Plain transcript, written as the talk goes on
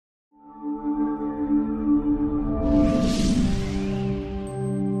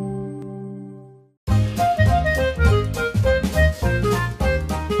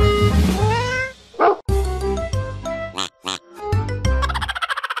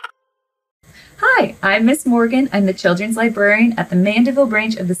Hi, I'm Miss Morgan. I'm the Children's Librarian at the Mandeville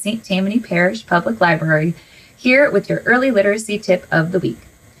branch of the St. Tammany Parish Public Library, here with your early literacy tip of the week.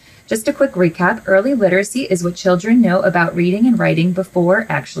 Just a quick recap, early literacy is what children know about reading and writing before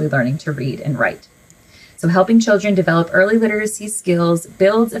actually learning to read and write. So helping children develop early literacy skills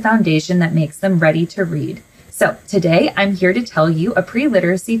builds a foundation that makes them ready to read. So today I'm here to tell you a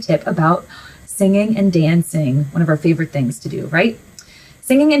pre-literacy tip about singing and dancing, one of our favorite things to do, right?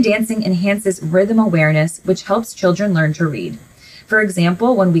 Singing and dancing enhances rhythm awareness, which helps children learn to read. For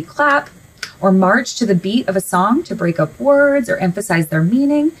example, when we clap or march to the beat of a song to break up words or emphasize their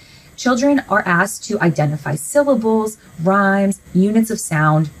meaning, children are asked to identify syllables, rhymes, units of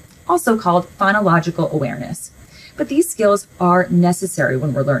sound, also called phonological awareness. But these skills are necessary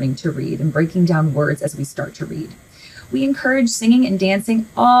when we're learning to read and breaking down words as we start to read. We encourage singing and dancing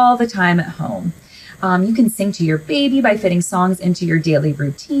all the time at home. You can sing to your baby by fitting songs into your daily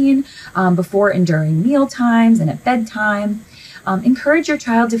routine before and during meal times and at bedtime. Encourage your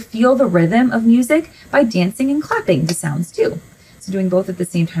child to feel the rhythm of music by dancing and clapping to sounds too. So doing both at the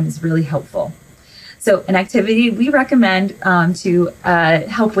same time is really helpful. So an activity we recommend to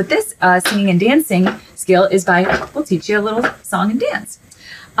help with this singing and dancing skill is we'll teach you a little song and dance.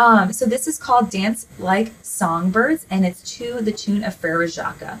 So this is called Dance Like Songbirds, and it's to the tune of Frere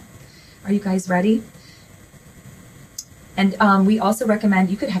Jacques. Are you guys ready? And we also recommend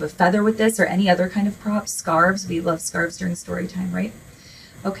you could have a feather with this or any other kind of prop, scarves. We love scarves during story time, right?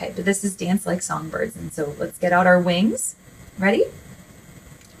 Okay, but this is Dance Like Songbirds. And so let's get out our wings. Ready?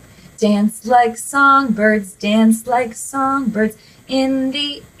 Dance like songbirds, in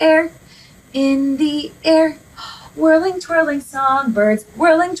the air, whirling, twirling songbirds,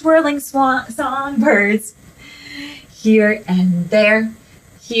 whirling, twirling songbirds, here and there,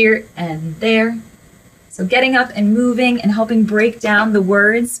 here and there. So getting up and moving and helping break down the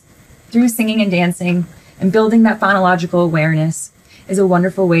words through singing and dancing and building that phonological awareness is a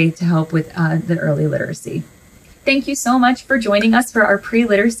wonderful way to help with the early literacy. Thank you so much for joining us for our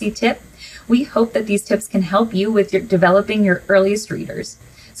pre-literacy tip. We hope that these tips can help you with developing your earliest readers.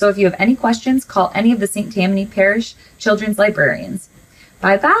 So if you have any questions, call any of the St. Tammany Parish Children's Librarians.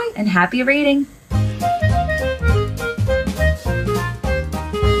 Bye-bye and happy reading.